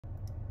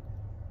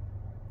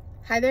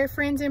Hi there,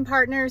 friends and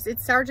partners.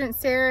 It's Sgt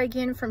Sarah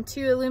again from To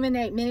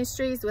Illuminate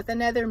Ministries with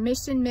another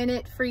Mission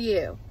Minute for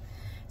you.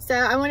 So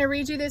I want to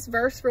read you this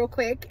verse real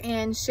quick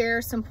and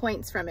share some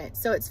points from it.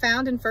 So it's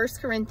found in 1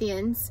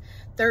 Corinthians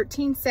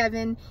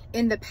 13:7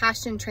 in the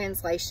Passion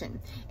Translation.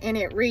 And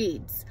it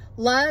reads,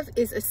 "Love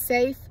is a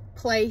safe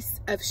place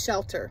of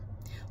shelter,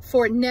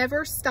 for it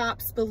never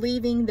stops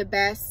believing the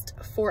best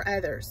for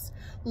others.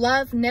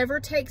 Love never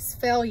takes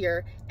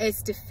failure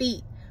as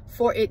defeat,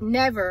 for it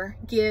never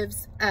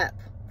gives up."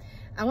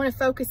 I want to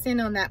focus in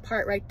on that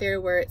part right there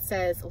where it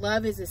says,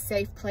 love is a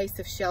safe place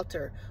of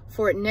shelter,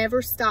 for it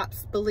never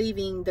stops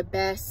believing the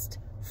best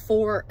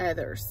for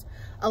others.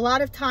 A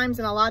lot of times,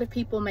 and a lot of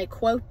people may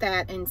quote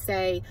that and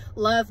say,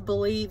 love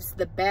believes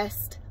the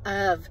best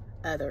of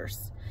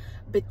others.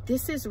 But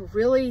this is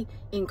really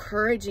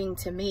encouraging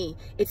to me.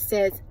 It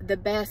says the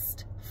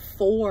best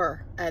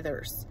for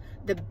others,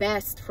 the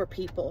best for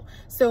people.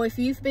 So if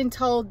you've been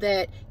told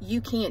that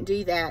you can't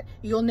do that,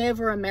 you'll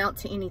never amount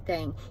to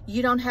anything,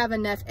 you don't have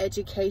enough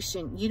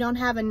education, you don't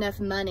have enough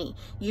money,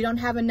 you don't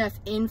have enough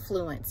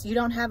influence, you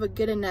don't have a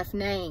good enough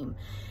name,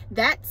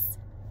 that's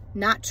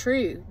not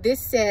true. This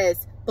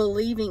says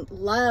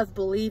love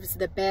believes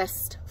the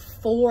best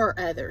for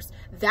others.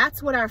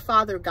 That's what our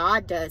Father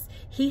God does.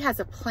 He has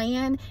a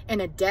plan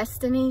and a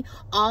destiny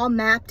all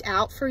mapped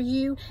out for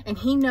you, and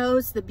He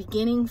knows the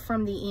beginning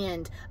from the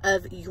end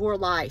of your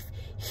life.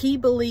 He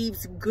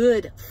believes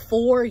good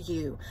for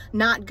you,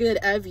 not good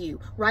of you,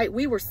 right?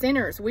 We were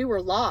sinners. We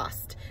were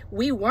lost.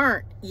 We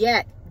weren't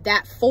yet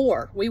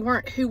we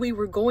weren't who we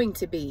were going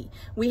to be.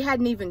 We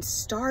hadn't even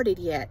started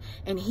yet,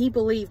 and He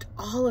believed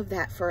all of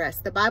that for us.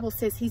 The Bible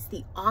says He's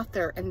the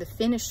author and the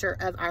finisher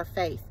of our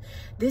faith.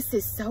 This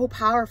is so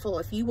powerful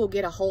if you will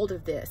get a hold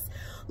of this.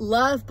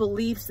 Love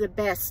believes the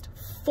best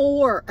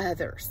for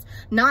others,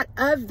 not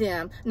of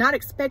them, not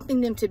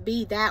expecting them to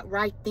be that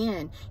right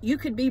then. You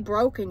could be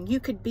broken, you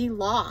could be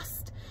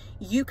lost,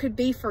 you could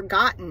be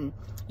forgotten,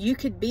 you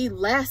could be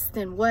less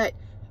than what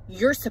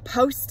you're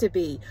supposed to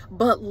be,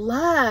 but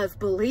love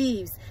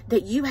believes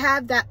that you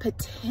have that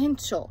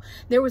potential.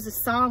 There was a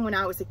song when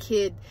I was a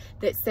kid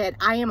that said,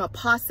 I am a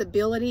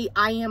possibility,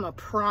 I am a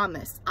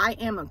promise, I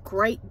am a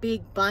great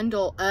big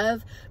bundle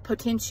of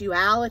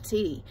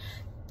potentiality.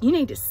 You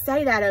need to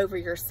say that over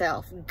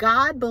yourself.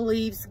 God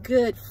believes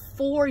good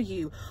for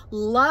you.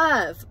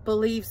 Love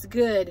believes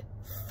good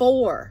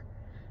for.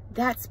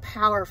 That's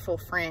powerful,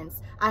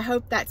 friends. I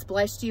hope that's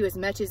blessed you as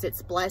much as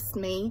it's blessed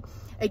me.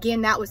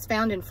 Again, that was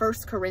found in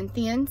 1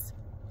 Corinthians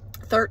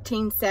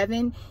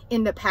 13:7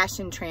 in the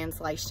Passion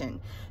Translation.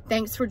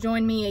 Thanks for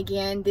joining me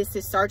again. This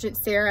is Sgt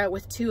Sarah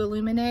with To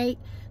Illuminate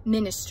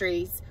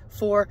Ministries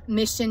for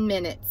Mission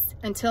Minutes.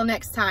 Until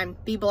next time,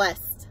 be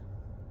blessed.